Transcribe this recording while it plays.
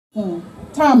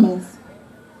Thomas,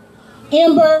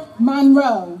 Amber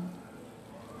Monroe,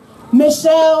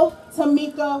 Michelle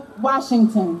Tamika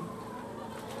Washington,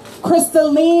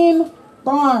 Crystalline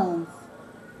Barnes,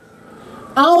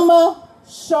 Alma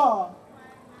Shaw,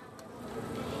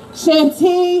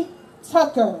 Shantee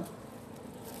Tucker,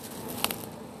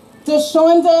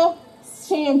 Deshonda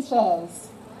Sanchez,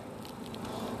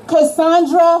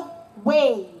 Cassandra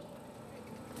Wade,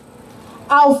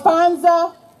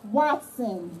 Alfonso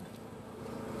Watson,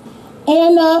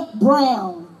 Anna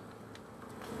Brown,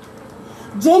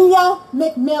 Jenya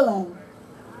McMillan,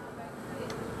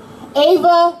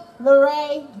 Ava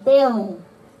Lerae Barron,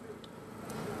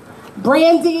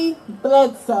 Brandy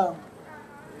Bledsoe,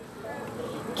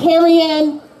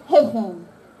 Carrie-Ann Hiffen,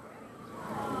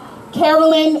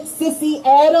 Carolyn Sissy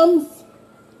Adams,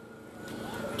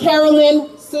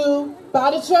 Carolyn Sue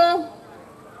Bodicher,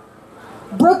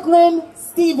 Brooklyn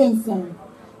Stevenson,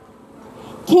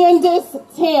 Candace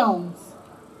Towns,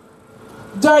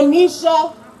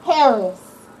 Darnisha Harris,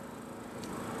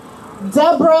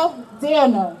 Deborah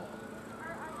Danner,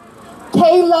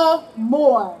 Kayla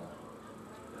Moore,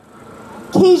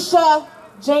 Keisha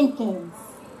Jenkins,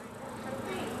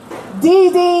 Dee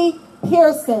Dee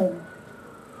Pearson,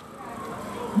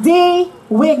 Dee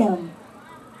Wiggum,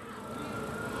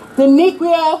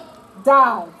 Deniqua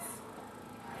Dodds,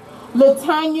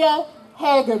 Latanya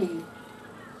Haggerty,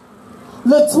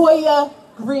 Latoya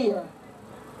Greer,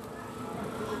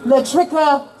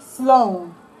 Latrika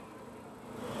Sloan,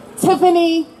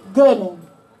 Tiffany Gooden,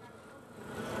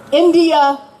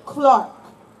 India Clark,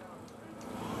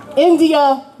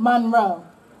 India Monroe,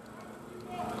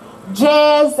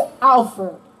 Jazz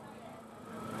Alford,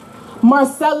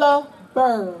 Marcella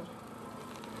Bird,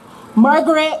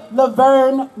 Margaret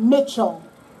Laverne Mitchell,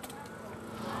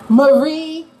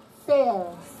 Marie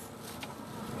Phierce,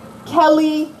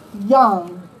 Kelly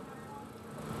Young,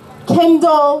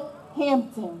 Kendall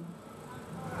Hampton,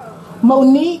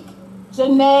 Monique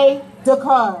Janae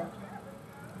Descartes,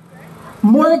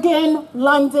 Morgan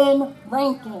London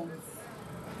Rankins,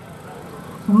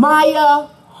 Maya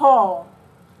Hall,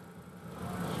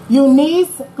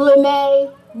 Eunice Glenay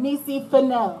Nisi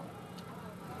Fennell,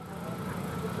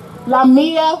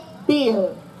 Lamia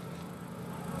Beard,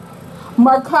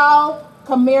 Marcal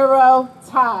Camaro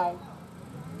Ty,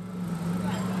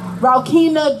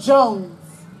 Ralkina Jones,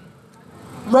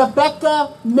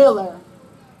 Rebecca Miller,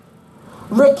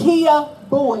 Rakia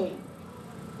Boyd,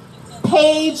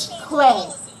 Paige Clay,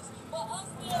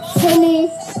 Penny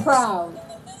Proud,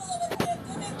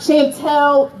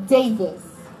 Chantel Davis,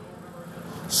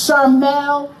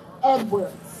 Charmel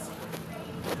Edwards,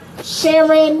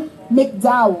 Sharon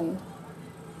McDowell,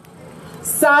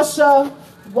 Sasha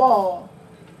Wall,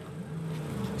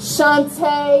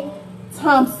 Shantae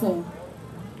Thompson,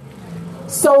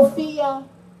 Sophia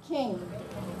King,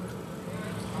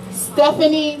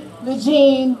 Stephanie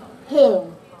Legene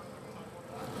Hill,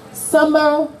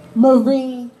 Summer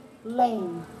Marie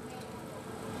Lane,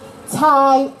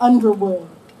 Ty Underwood,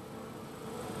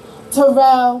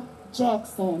 Terrell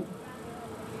Jackson,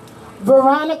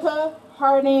 Veronica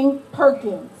Harding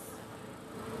Perkins,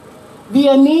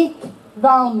 Vianique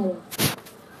Valner,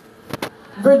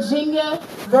 Virginia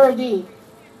Verdi,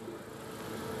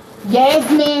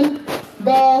 Yasmin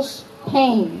Bash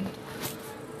Payne,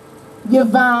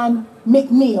 Yvonne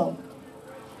McNeil.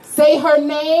 Say her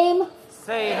name.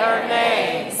 Say her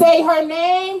name. Say her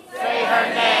name. Say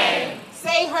her name.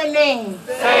 Say her name.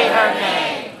 Say her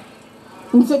name.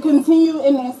 And to continue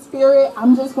in that spirit,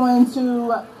 I'm just going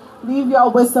to leave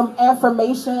y'all with some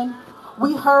affirmation.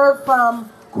 We heard from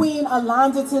Queen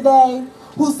Alonda today,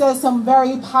 who said some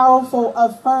very powerful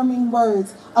affirming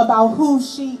words about who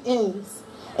she is.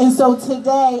 And so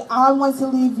today, I want to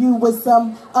leave you with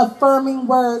some affirming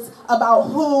words about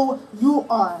who you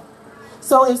are.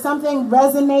 So if something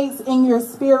resonates in your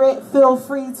spirit, feel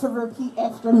free to repeat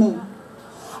after me.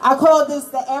 I call this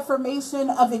the affirmation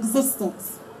of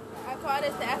existence. I call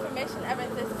this the affirmation of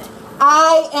existence.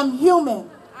 I am human.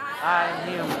 I am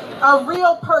human. A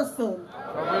real person.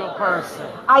 A real person.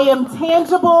 I am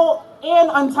tangible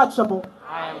and untouchable.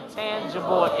 I am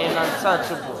tangible and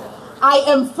untouchable. I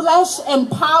am flesh and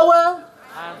power.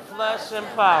 I am flesh and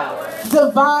power.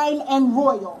 Divine and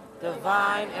royal.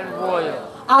 Divine and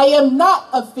royal. I am not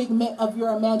a figment of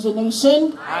your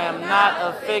imagination. I am not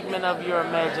a figment of your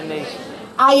imagination.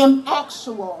 I am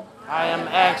actual. I am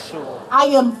actual. I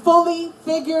am fully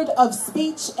figured of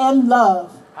speech and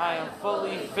love. I am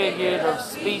fully figured of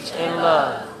speech and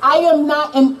love. I am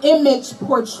not an image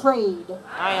portrayed.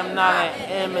 I am not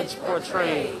an image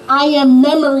portrayed. I am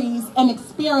memories and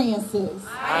experiences.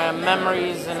 I am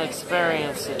memories and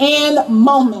experiences. And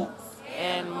moments.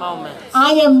 in moments.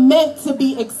 I am meant to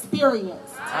be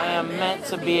experienced. I am meant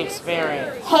to be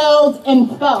experienced. Held and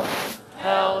felt.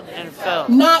 Held and felt.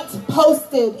 Not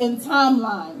posted in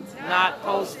timelines. Not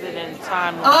posted in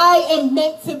timelines. I am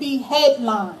meant to be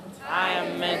headlined. I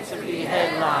am meant to be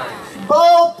headlined.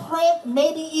 Bold print,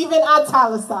 maybe even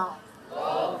italicized.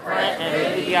 Bold print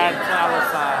and maybe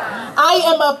italicized. I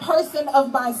am a person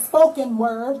of my spoken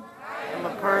word. I'm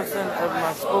a person of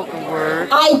my spoken word.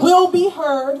 I will be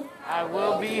heard. I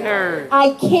will be heard.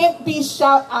 I can't be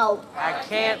shut out. I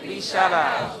can't be shut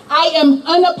out. I am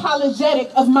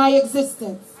unapologetic of my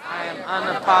existence. I am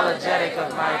unapologetic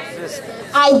of my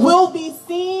existence. I will be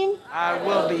seen. I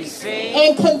will be seen.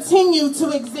 And continue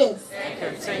to exist. And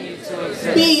continue to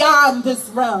exist. Beyond this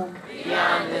realm.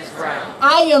 Beyond this realm.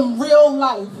 I am real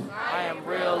life. I am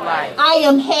real life. I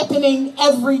am happening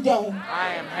every day.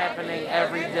 I am happening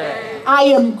every day. I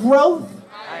am growth.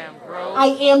 I am growth. I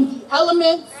am the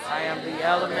elements. I am the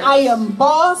elements. I am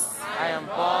boss. I am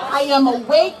boss. I am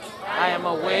awake. I am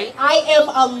awake. I am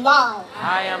alive.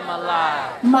 I am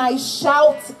alive. My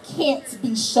shout can't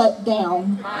be shut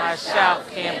down. My shout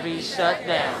can't be shut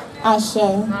down. Ashe.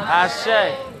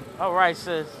 Ashe. All right,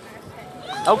 sis.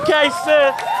 Okay,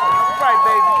 sis. All right,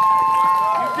 baby.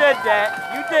 You did that.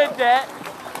 You did that.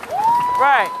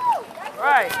 Right.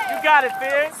 Right. You got it,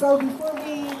 Phierce. So before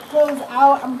we close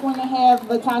out, I'm going to have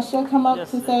Latasha come up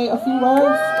to say a few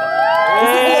words.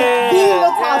 Yeah. The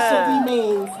Latasha D.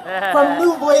 Mays from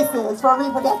New Voices for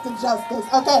Reproductive Justice.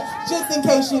 Okay, just in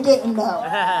case you didn't know.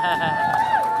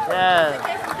 Yes.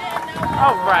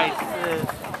 All right,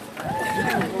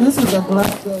 sis. This is a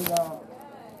blessed day, y'all.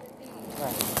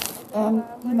 And,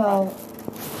 you know,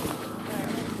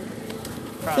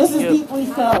 this is deeply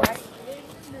felt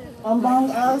among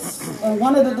us, and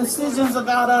one of the decisions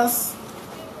about us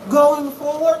going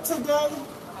forward today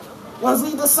was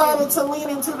we decided to lean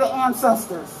into the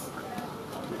ancestors.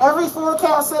 Every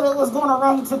forecast said it was going to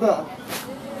rain today.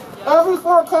 Every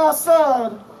forecast said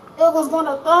it was going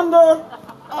to thunder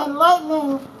and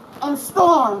lightning and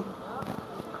storm.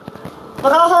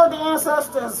 But I heard the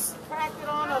ancestors.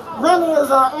 Remy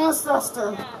is our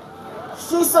ancestor.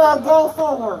 She said, go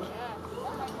forward.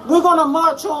 We're going to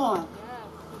march on.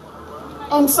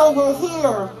 And so we're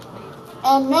here.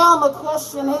 And now the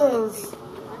question is,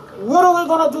 what are we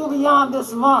going to do beyond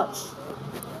this march?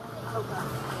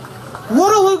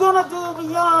 What are we going to do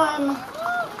beyond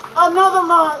another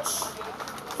march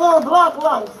for a black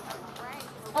life?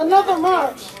 Another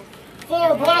march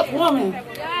for a black woman?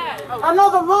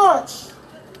 Another march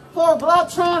for a black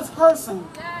trans person?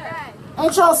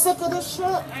 Ain't y'all sick of this shit?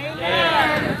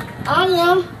 Yeah. I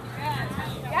am.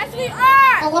 Yes, we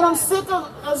are. And what I'm sick of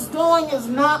us doing is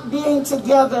not being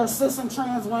together, cis and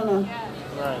trans women.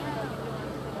 Right.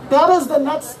 That is the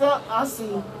next step I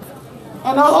see.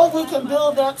 And I hope we can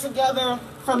build that together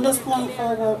from this point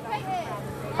forward.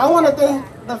 I want to thank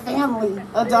the family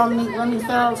of Dominique Queen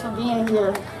Phierce for being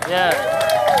here. Yeah.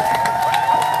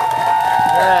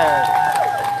 Yeah.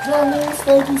 Janice,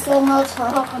 thank you so much for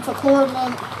helping to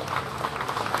coordinate.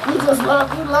 We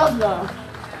love y'all.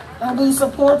 And we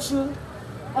support you.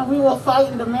 And we will fight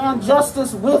and demand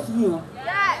justice with you.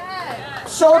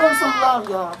 Yes. Show them some love,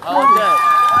 y'all. Okay.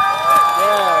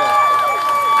 Yeah.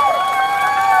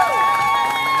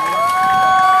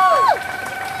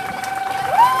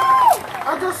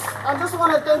 I just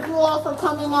want to thank you all for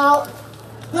coming out.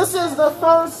 This is the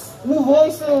first New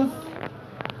Voices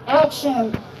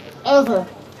action ever.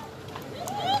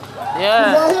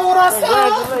 Yeah. Y'all hear what I said?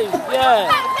 Congratulations. Yeah.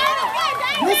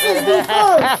 This is the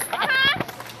first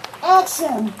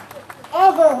action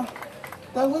ever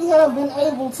that we have been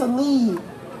able to lead.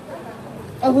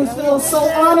 And we feel so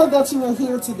honored that you are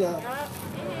here today.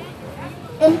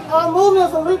 In our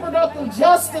movement for reproductive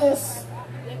justice,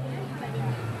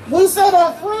 we say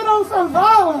that freedom from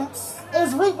violence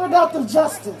is reproductive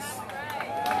justice.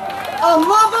 A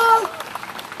mother,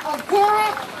 a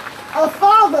parent, a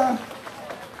father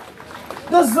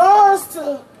deserves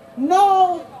to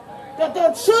know that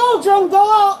their children go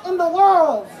out in the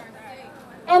world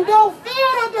and don't fear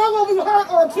that they will be hurt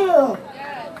or killed.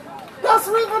 That's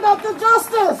reproductive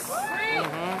justice.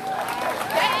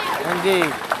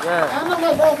 Indeed. Yeah. I know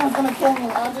my girlfriend's gonna kill me.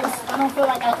 I don't feel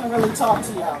like I can really talk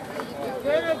to y'all.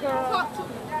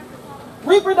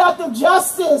 Reproductive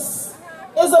justice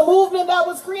is a movement that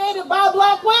was created by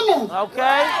black women.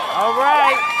 Okay. All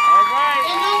right. All right.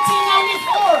 In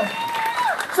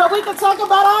 1994. So we can talk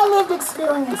about our lived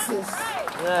experiences.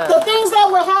 Yeah. The things that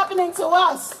were happening to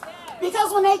us.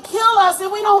 Because when they kill us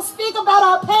and we don't speak about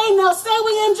our pain, they'll say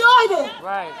we enjoyed it.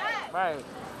 Right. Right.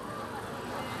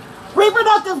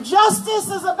 Reproductive justice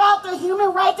is about the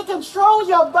human right to control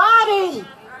your body,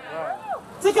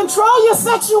 to control your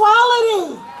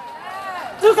sexuality,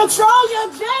 to control your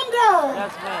gender,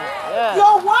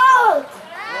 your work,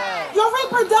 your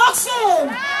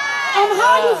reproduction, and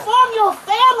how you form your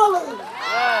family.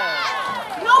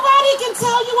 Nobody can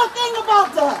tell you a thing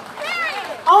about that.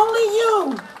 Only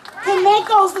you can make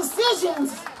those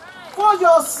decisions for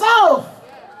yourself.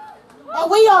 And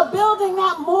we are building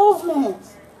that movement.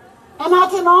 And I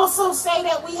can also say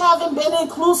that we haven't been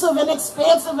inclusive and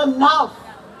expansive enough.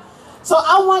 So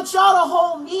I want y'all to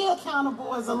hold me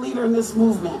accountable as a leader in this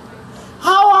movement.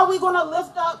 How are we going to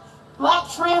lift up black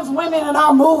trans women in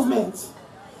our movement?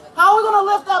 How are we going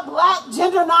to lift up black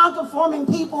gender non-conforming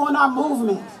people in our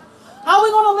movement? How are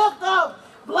we going to lift up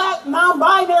black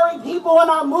non-binary people in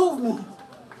our movement?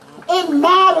 It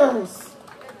matters.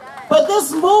 But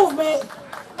this movement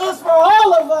is for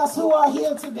all of us who are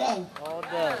here today. All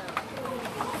day.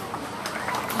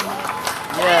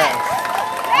 Yes.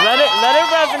 Let it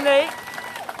resonate.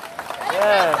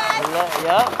 Yes.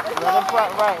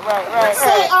 Right.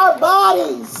 Say our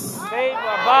bodies. Save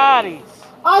our bodies.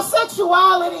 Our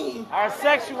sexuality. Our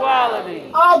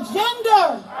sexuality. Our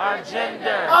gender. Our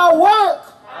gender. Our work.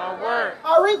 Our work.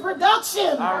 Our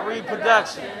reproduction. Our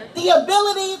reproduction. The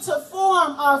ability to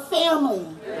form our family.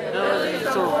 The ability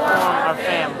to form our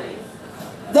family.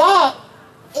 That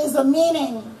is the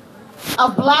meaning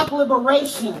of black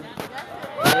liberation.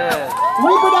 Yes.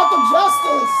 Reproductive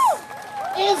justice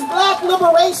is black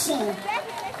liberation.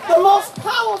 The most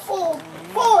powerful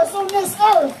force on this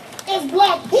earth is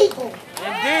black people.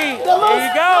 Indeed. The most there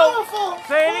you go. powerful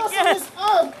Say it force again. on this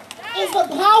earth is the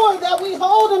power that we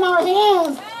hold in our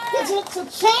hands to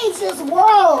change this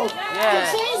world, to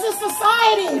change this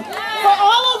society for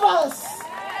all of us.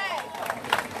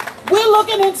 We're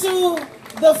looking into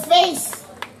the face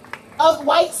of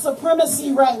white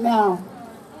supremacy right now,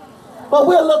 but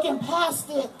we're looking past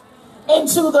it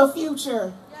into the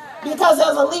future. Because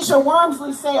as Alicia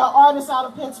Wormsley say, an artist out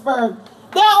of Pittsburgh,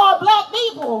 there are black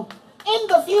people in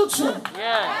the future.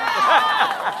 There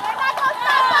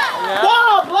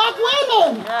are black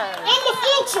women in the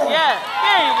future.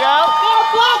 There you go. There are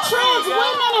black trans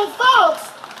women and folks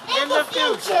in the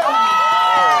future.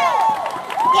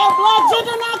 There are black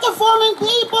gender non-conforming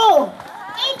people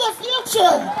in the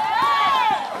future.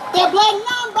 There are black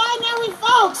non-binary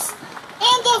folks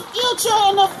in the future,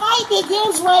 and the fight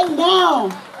begins right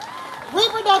now.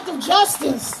 Reproductive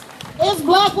justice is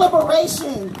black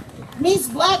liberation, meets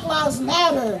Black Lives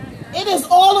Matter. It is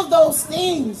all of those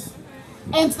things.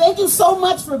 And thank you so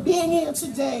much for being here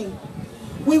today.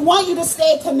 We want you to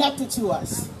stay connected to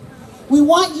us. We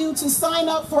want you to sign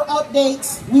up for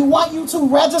updates. We want you to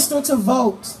register to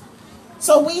vote.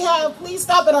 So please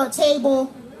stop at our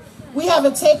table. We have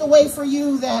a takeaway for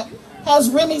you that has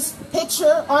Remy's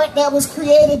picture art that was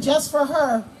created just for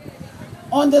her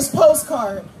on this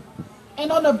postcard.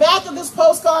 And on the back of this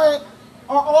postcard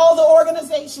are all the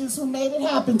organizations who made it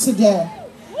happen today.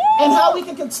 And how we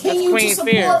can continue to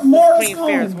support Morris Queen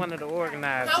Phierce, one of the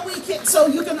organizers. How we can, so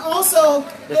you can also,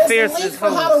 there's a link for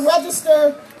how to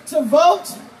register to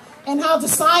vote and how to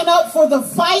sign up for the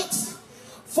fight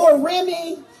for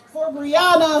Remy, for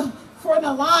Brianna, for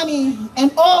Nalani,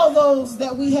 and all those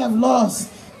that we have lost.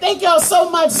 Thank y'all so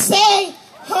much. Say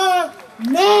her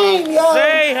name, y'all.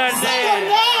 Say her name. Say her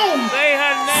name. Say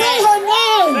her name. Say her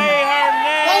name. Say her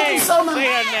name. Thank you so much. Say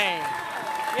her name.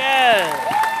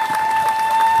 Yeah.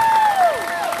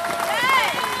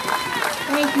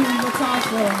 Thank you,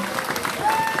 Natasha.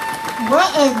 What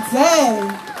a day.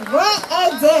 What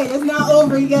a day. It's not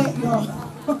over yet, y'all.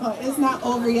 It's not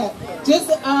over yet. Just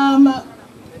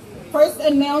first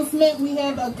announcement, we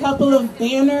have a couple of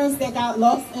banners that got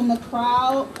lost in the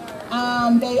crowd.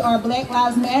 They are Black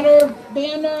Lives Matter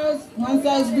banners. One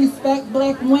says respect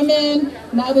black women.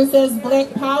 Another says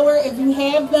black power. If you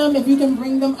have them, if you can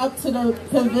bring them up to the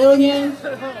pavilion.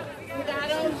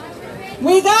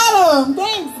 We got them.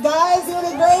 Thanks, guys. You're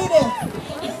the greatest.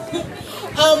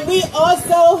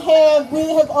 We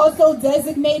have also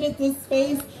designated this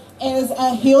space as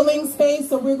a healing space.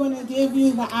 So we're going to give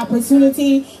you the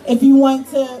opportunity if you want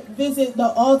to visit the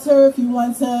altar, if you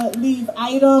want to leave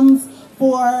items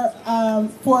for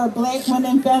black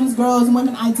women, femmes, girls,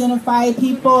 women identified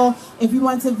people. If you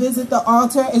want to visit the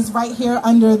altar, it's right here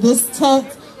under this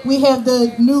tent. We have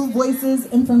the New Voices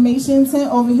information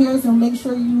tent over here, so make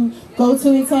sure you go to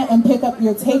the tent and pick up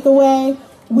your takeaway.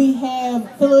 We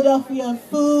have Philadelphia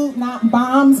Food, Not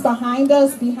Bombs, behind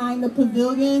us, behind the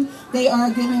pavilion. They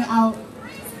are giving out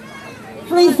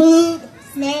free food,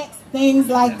 snacks, things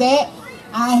like that.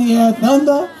 I hear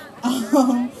thunder.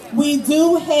 We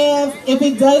do have, if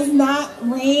it does not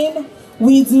rain,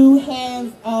 we do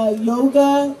have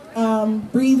yoga,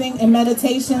 breathing, and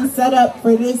meditation set up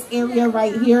for this area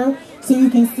right here, so you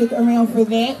can stick around for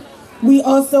that. We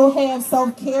also have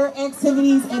self-care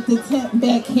activities at the tent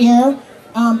back here,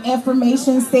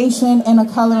 affirmation station, and a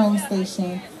coloring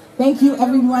station. Thank you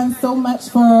everyone so much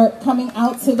for coming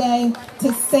out today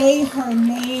to say her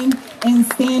name and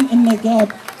stand in the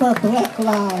gap for Black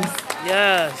Lives.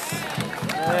 Yes.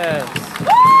 Yes.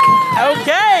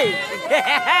 Okay.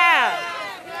 Yeah.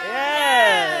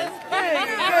 Yes.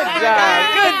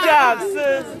 Good job,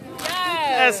 sis.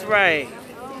 That's right.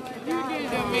 You did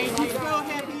it, man. I'm so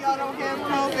happy y'all don't have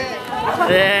COVID.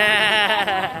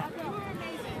 Yeah.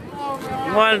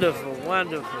 Wonderful,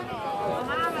 wonderful.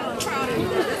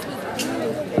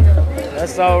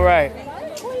 That's all right.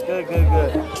 Good, good,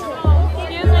 good.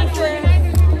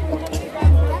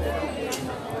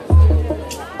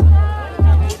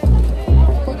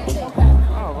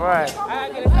 All right.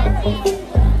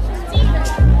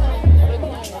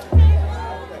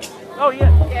 Oh,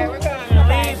 yeah. Yeah, we're going to leave.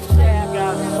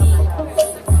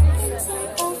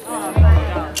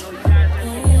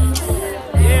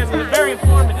 Yeah, it's very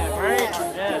informative, right?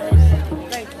 Yeah.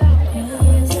 Thank you.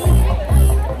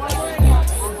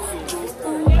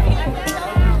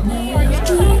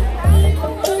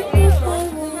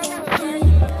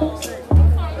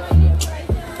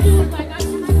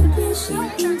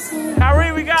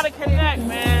 Kyrie, we gotta connect,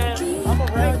 man.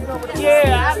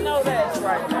 Yeah, I know that's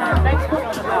right, man. Thanks for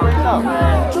coming out. What's up,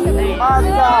 man? My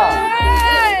God.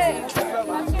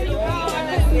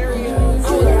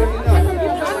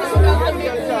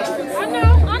 I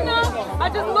know. I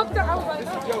just looked at her. I was like,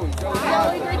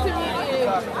 really great to meet you.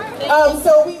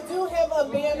 So we do have a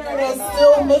banner that's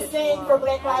still missing for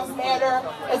Black Lives Matter.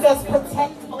 It says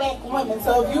protect Black women.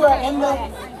 So if you are in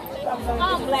the...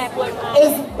 Black women.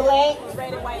 It's black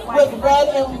with red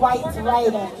and white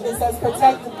writing. It says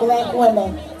protect Black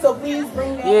women. So please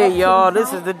bring that. Yeah, y'all,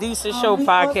 this is the Decent Show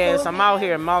podcast. I'm out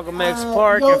here at Malcolm X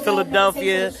Park in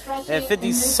Philadelphia at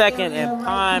 52nd and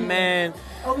Pine, man.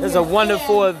 It's a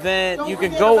wonderful event. You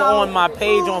can go on my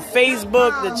page on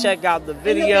Facebook to check out the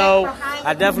video.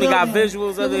 I definitely got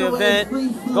visuals of the event.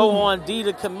 Go on D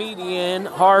the Comedian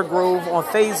Hargrove on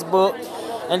Facebook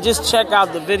and just check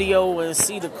out the video and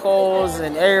see the cause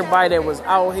and everybody that was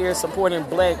out here supporting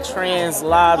Black trans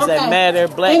lives that matter.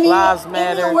 Black Lives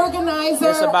Matter.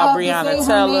 It's about Breonna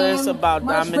Taylor. It's about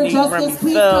Dominique Remy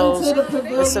Fells.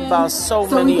 It's about so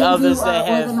many others that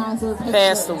have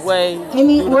passed away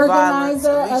due to violence.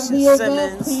 Alicia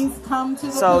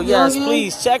Simmons. So yes,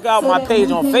 please check out my page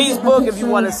on Facebook if you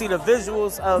want to see the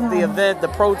visuals of the event, the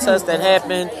protest that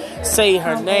happened. Say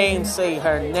her name. Say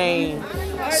her name.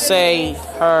 Say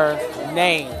her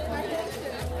name.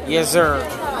 Yes, sir.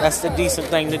 That's the decent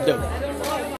thing to do.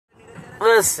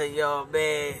 Listen, y'all,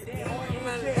 man.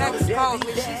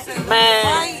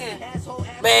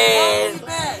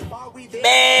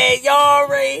 Man, y'all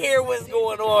already hear what's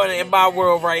going on in my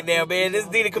world right now, man. This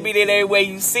is D the Comedian every way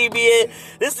you see me in.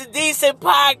 This is a decent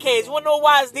podcast. You wanna know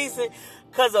why it's decent?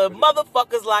 Because of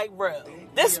motherfuckers like Rel.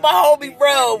 This is my homie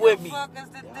Rel with me. What the fuck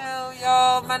is the deal,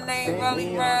 y'all? My name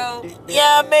really Rel.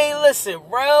 Yeah, I mean, listen,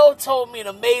 Rel told me an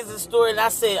amazing story, and I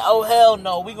said, oh, hell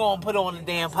no, we gonna put on a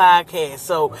damn podcast.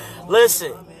 So,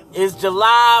 listen, it's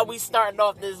July, we starting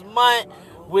off this month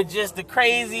with just the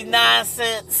crazy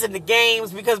nonsense and the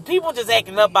games, because people just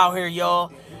acting up out here,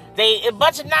 y'all. They a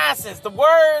bunch of nonsense. The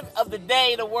word of the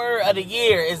day, the word of the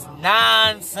year is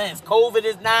nonsense. COVID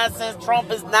is nonsense. Trump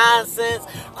is nonsense.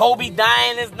 Kobe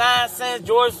dying is nonsense.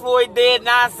 George Floyd dead,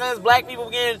 nonsense. Black people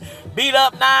getting beat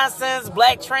up, nonsense.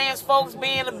 Black trans folks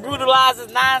being brutalized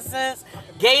is nonsense.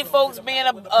 Gay folks being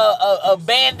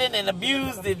abandoned and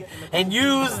abused and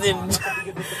used and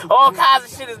all kinds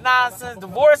of shit is nonsense.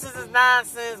 Divorces is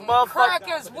nonsense. Motherfucker. Crack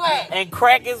is whack. And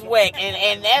crack is whack.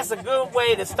 And that's a good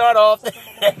way to start off this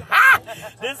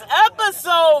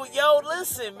episode. Yo,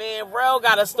 listen, man. Rel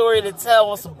got a story to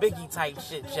tell on some Biggie type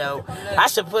shit, yo. I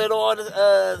should put on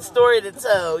a story to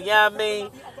tell. You know what I mean?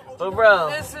 But, bro.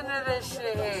 Listen to this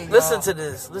shit here, Listen to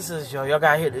this. Listen to this, yo. Y'all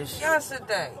gotta hear this shit.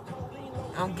 Yesterday,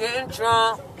 I'm getting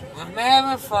drunk. I'm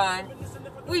having fun.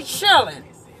 We chilling.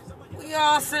 We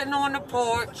all sitting on the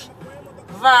porch,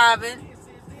 vibing.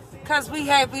 Because we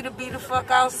happy to be the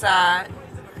fuck outside.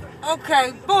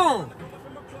 Okay, boom.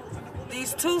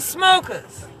 These two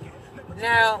smokers.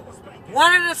 Now,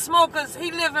 one of the smokers,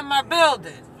 he live in my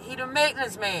building. He the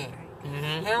maintenance man.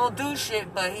 Mm-hmm. He don't do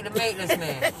shit, but he the maintenance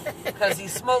man. Because he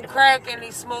smoke crack and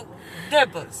he smoke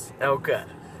dippers. Okay.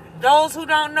 Those who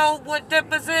don't know what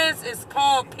dippers is, it's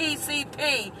called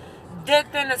PCP,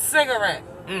 dipped in a cigarette.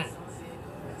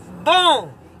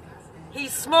 Boom. He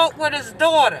smoked with his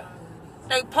daughter.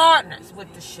 They partners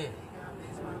with the shit.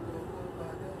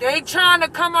 They trying to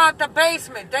come out the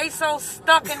basement. They so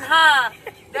stuck and high.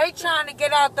 They trying to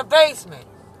get out the basement.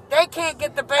 They can't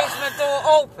get the basement door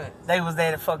open. They was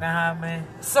there to fucking high, man.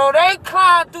 So they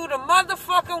climbed through the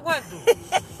motherfucking window.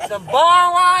 The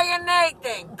barbed wire and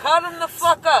everything. Cut them the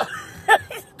fuck up.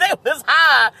 They was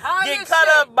high getting cut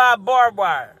up by barbed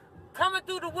wire. Coming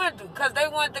through the window because they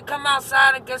wanted to come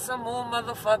outside and get some more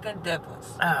motherfucking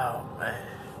dippers. Oh, man.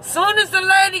 Soon as the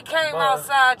lady came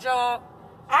outside, y'all,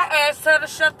 I asked her to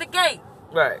shut the gate.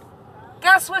 Right.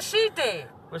 Guess what she did?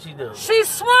 What she do? She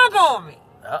swung on me.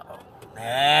 Uh-oh. I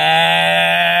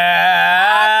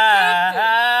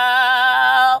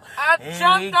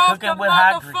jumped off the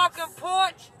motherfucking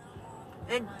porch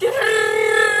and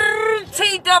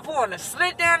teed up on her.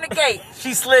 Slid down the gate.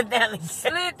 She slid down the gate.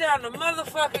 Slid down the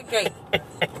motherfucking gate.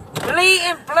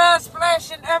 Bleeding, blood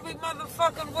splashing every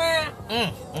motherfucking where.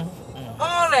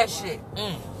 All that shit.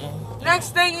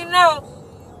 Next thing you know,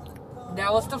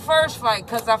 that was the first fight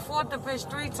because I fought the bitch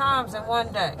 3 times in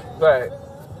one day. Right.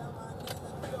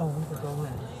 Oh, we could go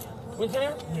in. We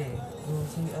can? Yeah. You want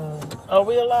to see, Are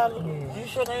we allowed? Yeah. You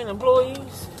sure they ain't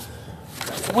employees?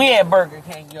 We at Burger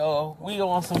King, y'all. We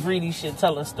on some greedy shit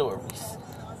telling stories.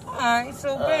 Alright,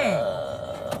 so bad.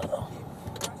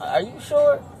 Are you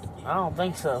sure? I don't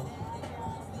think so.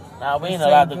 Nah, we ain't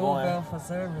allowed to go in. For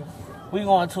service. We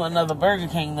going to another Burger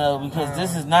King, though, because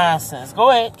this is nonsense.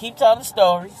 Go ahead. Keep telling the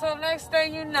story. So next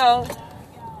thing you know,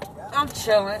 I'm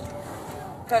chilling.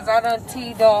 Because I done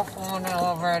teed off on her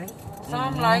already. So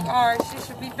I'm like, alright, she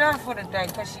should be done for the day.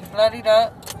 Because she bloodied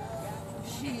up.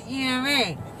 She, you know what I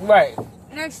mean? Right.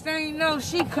 Next thing you know,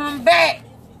 she come back.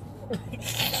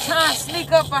 Trying to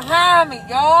sneak up behind me,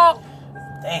 y'all.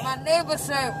 Damn. My neighbor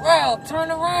said, well,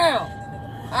 turn around.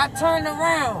 I turned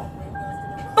around.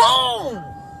 Boom!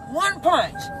 One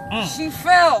punch. She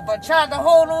fell, but tried to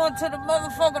hold on to the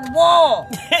motherfucking wall.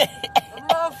 The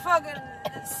motherfucking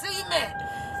cement.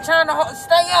 Trying to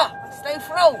stay up, stay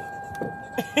afloat.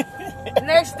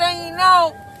 Next thing you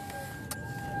know,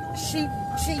 she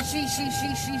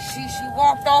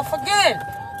walked off again.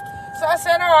 So I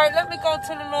said, all right, let me go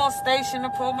to the little station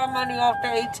and pull my money off the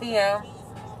ATM.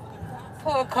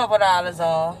 Pull a couple dollars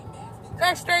off.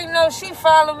 Next thing you know, she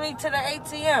followed me to the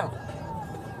ATM.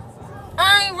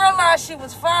 I ain't realize she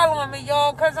was following me,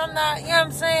 y'all, because I'm not, you know what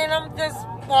I'm saying? I'm just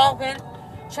walking,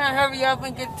 trying to hurry up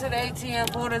and get to the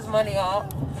ATM, pull this money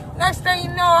off. Next thing you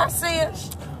know, I see her.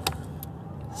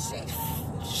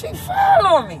 She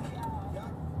followed me.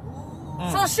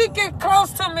 So she get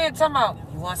close to me and tell me,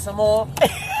 you want some more?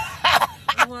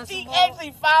 She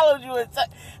actually followed you and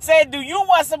said, do you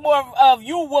want some more of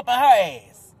you whooping her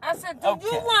ass? I said, do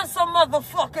you want some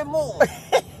motherfucking more?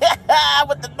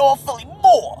 With the North Philly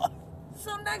more.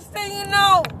 So next thing you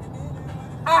know,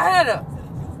 I hit her.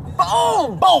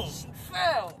 Boom! Boom! She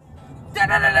fell.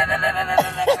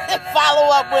 Follow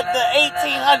up with the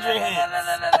 1800 hits.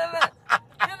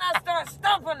 Then I start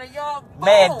stumping her, y'all. Boom,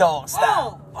 Mad dog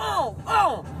style. Boom, boom,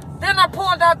 boom. Then I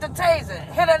pulled out the taser,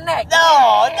 hit her neck.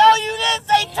 No, you didn't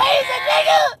say taser,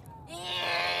 nigga.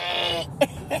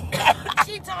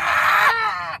 She told me,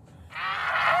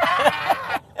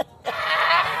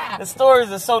 The stories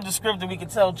are so descriptive, we can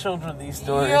tell children these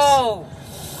stories. Yo,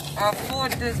 I fought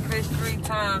this bitch 3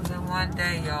 times in one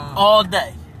day, y'all. All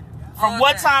day. From All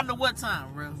what day. time to what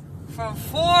time, bro? From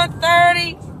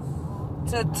 4:30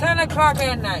 to 10 o'clock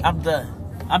at night. I'm done.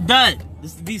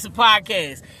 This is a decent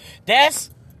podcast.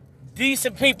 That's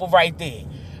decent people right there.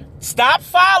 Stop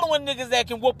following niggas that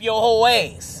can whoop your whole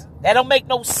ass. That don't make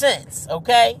no sense,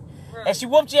 okay? Right. And she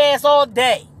whooped your ass all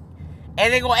day.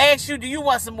 And they gonna ask you, do you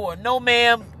want some more? No,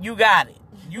 ma'am, you got it.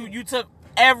 You took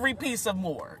every piece of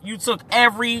more. You took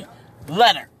every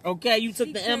letter, okay? You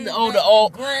took the M, the O, the O,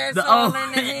 the O,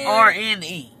 R, and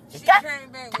E. She came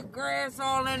back with grass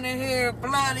all in her hair,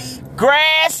 bloody.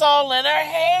 Grass all in her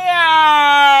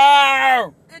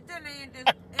hair. And then they ended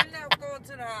up going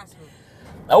to the hospital.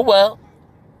 Oh, well.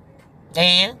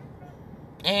 And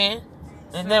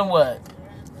then what?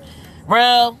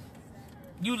 Well,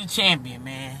 you the champion,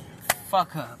 man.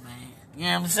 Fuck her, man. You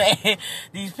know what I'm saying?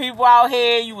 These people out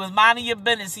here, you was minding your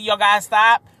business. See, y'all gotta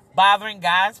stop bothering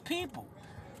God's people.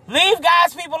 Leave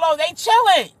God's people alone. They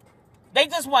chilling. They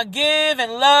just want give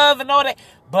and love and all that.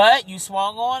 But you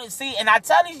swung on and see, and I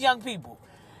tell these young people,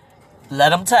 let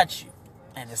them touch you.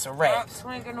 And it's a wrap. Stop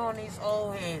swinging on these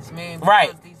old heads, man.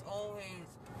 Right. Because these old heads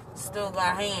still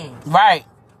got hands. Right.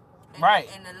 And, Right.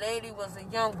 And the lady was a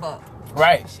young buck.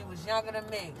 Right. She was younger than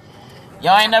me.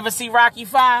 Y'all ain't never see Rocky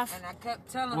 5? And I kept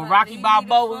telling With her, Rocky leave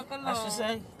Balboa, me the fuck I should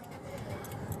alone.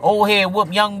 say. Old head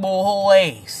whoop young boy whole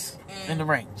ass in the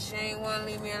ring. She ain't want to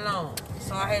leave me alone.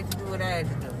 So I had to do what I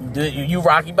had to do. You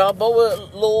Rocky Balboa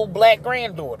little black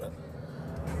granddaughter.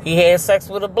 He had sex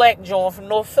with a black John from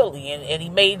North Philly, and he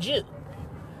made you.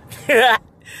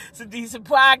 It's a decent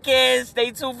podcast.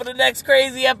 Stay tuned for the next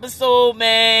crazy episode,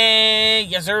 man.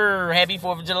 Yes, sir. Happy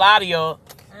 4th of July to y'all.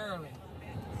 Early.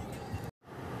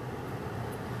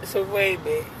 So wait,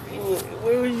 man.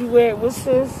 Where was you at? What's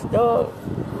this, dog?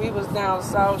 We was down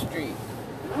South Street.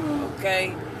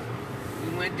 Okay?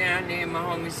 We went down there and my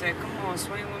homie said, come on,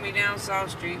 swing with me down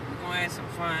South Street. We're going to have some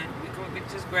fun. We're going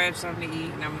to just grab something to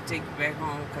eat and I'm going to take you back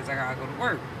home because I got to go to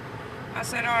work. I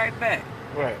said, all right, bet.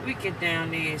 Right. We get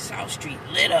down there, South Street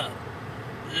lit up.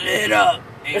 Lit up.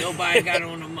 Ain't nobody got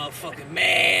on a motherfucking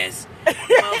mask.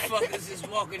 Motherfuckers is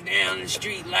walking down the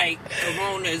street like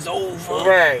Corona is over.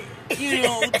 Right. You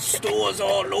know, the stores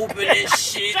all open and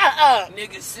shit. Shut up.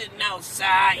 Niggas sitting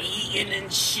outside eating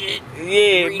and shit.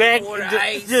 Yeah, back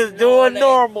just doing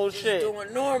normal shit. Just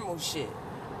doing normal shit.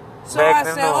 So Back I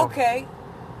to said, normal. okay,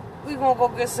 we gonna go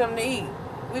get something to eat.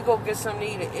 We go get something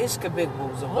to eat at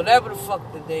Ishkabigbles or whatever the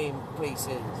fuck the damn place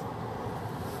is.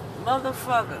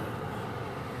 Motherfucker.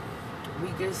 We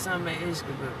get something at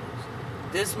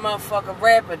Ishkabigbles. This motherfucker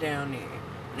rapper down there.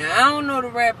 Now, I don't know the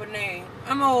rapper name.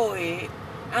 I'm an old head.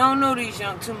 I don't know these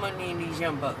too many of these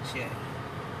young bucks yet.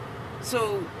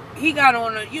 So, he got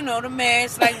on the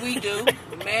mask like we do.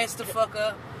 Mask the fuck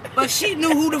up. But she knew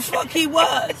who the fuck he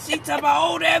was. She talk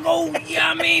about, there go,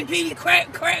 Petey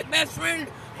crack, best friend.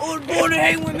 Old boy that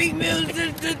hang with me, Mills,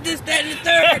 this, that, and the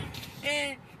third.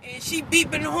 And she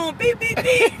beeping the horn, beep, beep,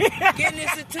 beep. Getting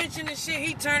his attention and shit.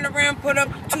 He turned around, put up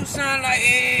 2 signs like,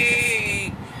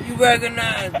 hey, you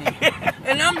recognize me.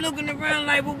 And I'm looking around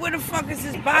like, well, where the fuck is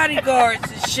his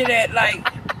bodyguards and shit at? Like,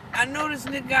 I know this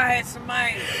nigga had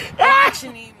somebody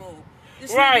watching him.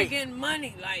 This nigga getting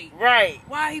money, like,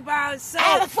 why he by himself?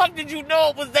 How the fuck did you know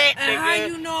it was that nigga? And how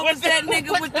you know it was that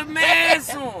nigga with the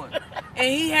mask on? And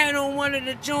he had on one of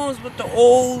the Jones with the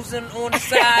O's and on the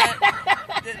side.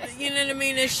 You know what I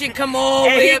mean? That shit come all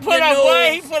the way up the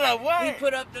nose. He put up what? He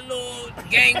put up the little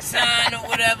gang sign or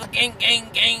whatever.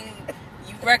 Gang,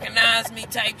 you recognize me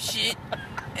type shit.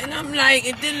 And I'm like,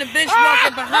 and then the bitch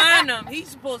walking behind him. He's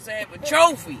supposed to have a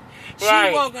trophy. She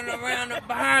walking around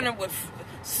behind him with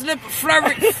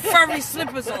furry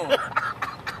slippers on.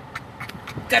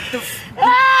 Got the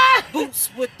boots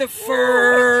with the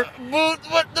fur. Boots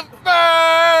with the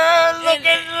fur.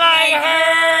 Looking like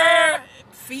her.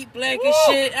 Feet black as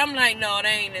shit. I'm like, no, that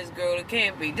ain't this girl. It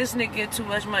can't be. This nigga get too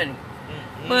much money.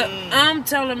 But I'm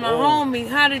telling my homie,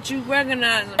 how did you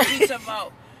recognize him? She's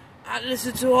about, I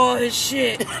listened to all his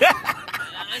shit.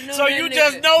 So you nigga.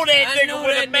 Just know that nigga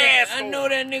with a mask on. I know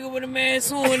that nigga with a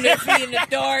mask on. If he in the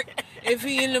dark, if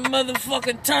he in the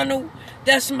motherfucking tunnel,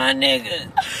 that's my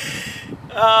nigga.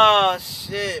 Oh,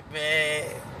 shit, man.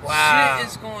 Wow. Shit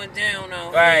is going down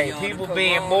out here, y'all. People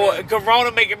being more...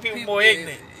 Corona making people more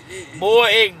ignorant. More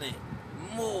ignorant.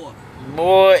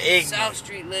 More ignorant. South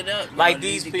Street lit up. Like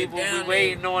these people be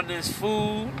waiting on this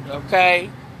food, okay?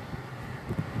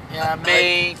 Yeah, I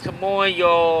mean, come on,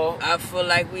 y'all. I feel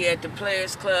like we at the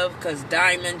Players Club because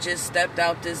Diamond just stepped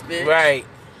out this bitch. Right.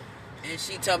 And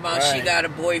she talking about she got a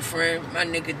boyfriend. My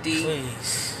nigga D.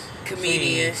 Please.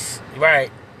 Comedians. Please.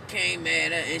 Right. Came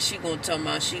at her and she gonna talk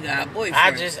about she got a boyfriend.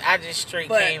 I just straight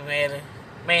came at her.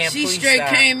 Man, she please straight stop.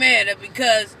 Came at her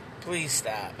because... Please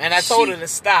stop. And I told her to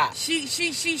stop.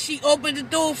 She opened the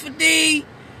door for D.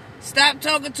 Stop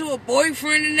talking to her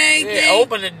boyfriend and everything. Yeah,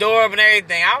 open the door up and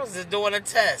everything. I was just doing a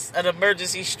test of the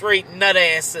emergency straight nut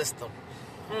ass system.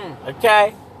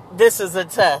 Okay? This is a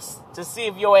test to see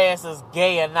if your ass is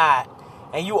gay or not.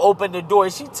 And you opened the door.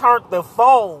 She turned the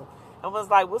phone and was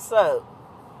like, what's up?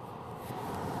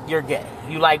 You're gay.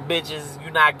 You like bitches.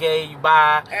 You not gay. You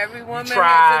bi. Every woman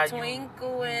has a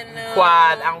twinkle in them.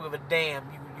 Quad. I don't give a damn.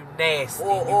 You nasty.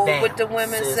 Or damn, what the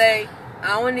women sis. say,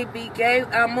 I'm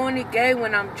only gay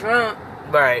when I'm drunk.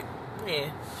 Right. Yeah.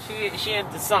 She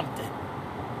into something.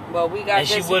 Well, we got and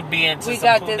this. She would be into we some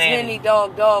got punani. this Henny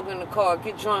dog in the car.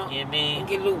 Get drunk. You mean? And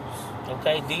get loose.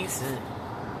 Okay, decent.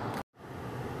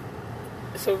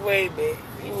 So wait, man.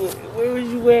 Where was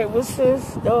you at? What's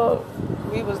this, dog?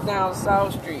 We was down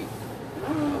South Street.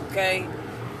 Okay.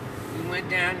 We went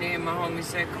down there and my homie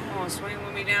said, come on, swing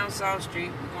with me down South Street.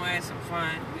 We're going to have some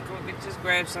fun. We're going to just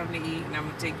grab something to eat and I'm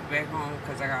going to take you back home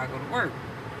because I got to go to work.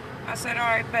 I said, all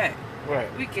right, bet.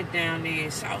 Right. We get down there,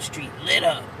 South Street lit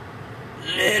up.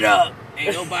 lit up.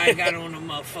 Ain't nobody got on a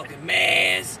motherfucking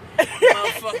mask.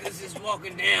 Motherfuckers is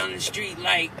walking down the street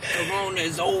like Corona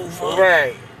is over.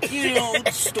 Right. You know,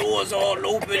 the stores all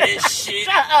open and shit.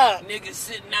 Shut up. Niggas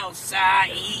sitting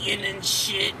outside eating and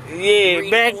shit. Yeah,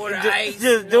 back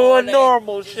just doing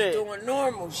normal shit. Just doing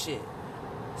normal shit.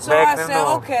 So Back I to said,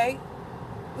 normal. okay,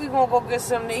 we gonna go get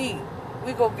something to eat.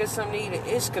 We go get something to eat at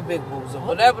Ishkabiggles or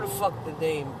whatever the fuck the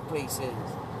damn place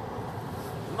is.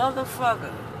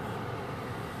 Motherfucker.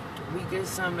 We get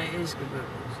something at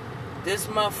Ishkabiggles. This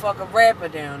motherfucker rapper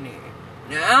down there.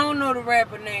 Now, I don't know the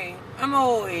rapper name. I'm an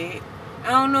old head.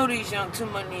 I don't know these too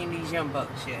money in these young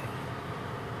bucks yet.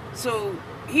 So,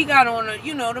 he got on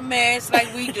the mask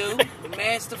like we do.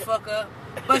 Mask the fuck up.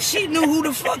 But she knew who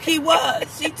the fuck he was.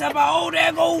 She talk about, oh,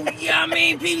 there go,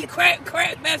 Petey crack,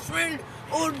 best friend.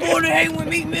 Oh, the boy that hang with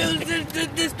me, Mills, this,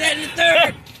 that, and the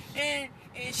third. And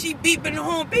she beeping the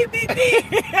horn, beep, beep, beep.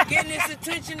 Getting his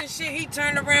attention and shit. He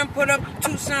turned around, put up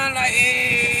two signs like,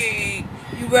 hey,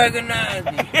 you recognize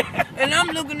me. And I'm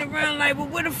looking around like, well,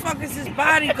 where the fuck is his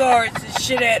bodyguards and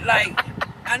shit at? Like,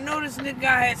 I know this nigga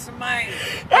had somebody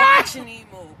watching him.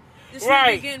 This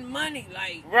nigga getting money,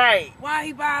 like, why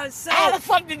he by himself? How the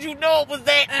fuck did you know it was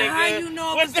that nigga? And how you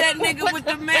know it was that nigga with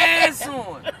the mask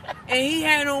on? And he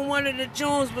had on one of the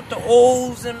Jones with the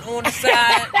O's and on the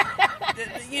side.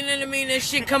 You know what I mean? That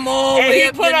shit come all the way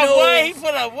up your nose. He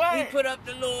put up what? He put up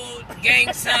the little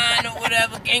gang sign or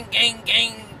whatever.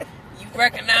 Gang, you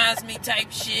recognize me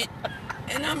type shit.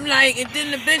 And I'm like, and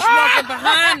then the bitch walking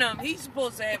behind him. He's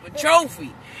supposed to have a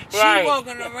trophy. She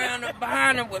walking around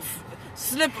behind him with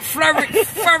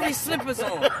furry slippers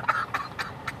on.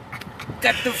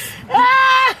 Got the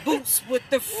boots with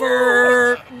the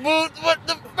fur. Boots with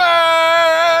the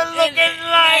fur. Looking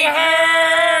like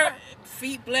her.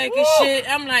 Feet black as shit.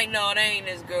 I'm like, no, that ain't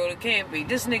this girl. It can't be.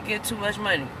 This nigga get too much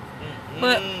money.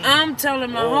 But I'm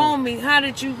telling my homie, how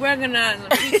did you recognize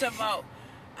him? He's about,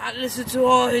 I listened to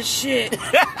all his shit.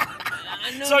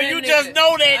 So you just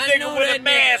know that nigga with a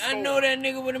mask on. I know that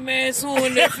nigga with a mask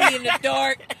on. If he in the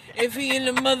dark, if he in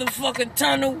the motherfucking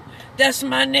tunnel, that's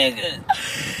my nigga.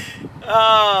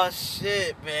 Oh,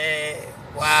 shit, man.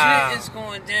 Wow. Shit is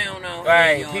going down out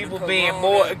here, y'all. People being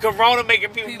more... Corona making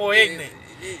people more ignorant.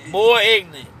 More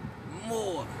ignorant.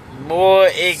 More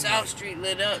ignorant. South Street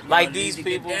lit up. Like these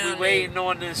people be waiting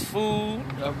on this food,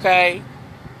 okay?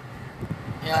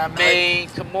 Yeah, I mean,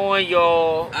 come on,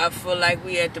 y'all. I feel like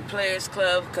we at the Players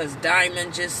Club because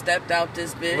Diamond just stepped out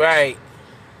this bitch. Right.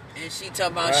 And she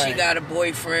talking about she got a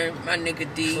boyfriend, my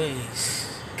nigga D.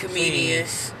 Please.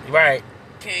 Comedians. Please. Right.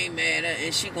 Came at her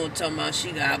and she gonna talk about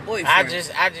she got a boyfriend.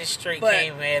 I just straight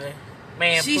came at her.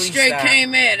 Man, she please straight stop.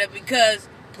 Came at her because...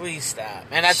 Please stop.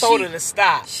 And I told her to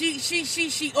stop.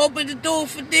 She opened the door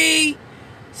for D.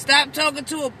 Stop talking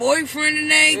to her boyfriend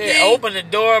and everything. Yeah, open the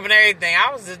door up and everything.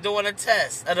 I was just doing a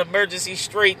test of the emergency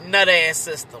straight nut ass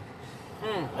system.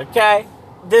 Okay?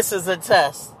 This is a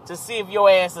test to see if your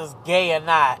ass is gay or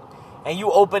not. And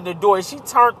you opened the door. She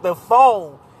turned the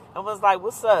phone and was like,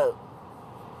 what's up?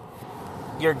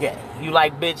 You're gay. You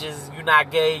like bitches. You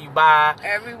not gay. You bi.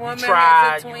 Every woman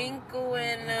has a twinkle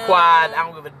in them. Quad. I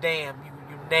don't give a damn. You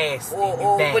nasty.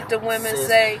 Or what the women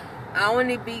say, I'm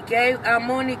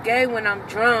only gay when I'm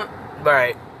drunk.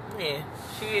 Right. Yeah.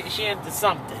 She into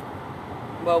something.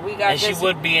 Well, we got and she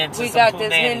would be into we some got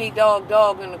this punani. Henny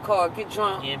dog in the car. Get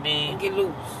drunk. You mean? And get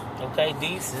loose. Okay,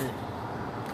 decent.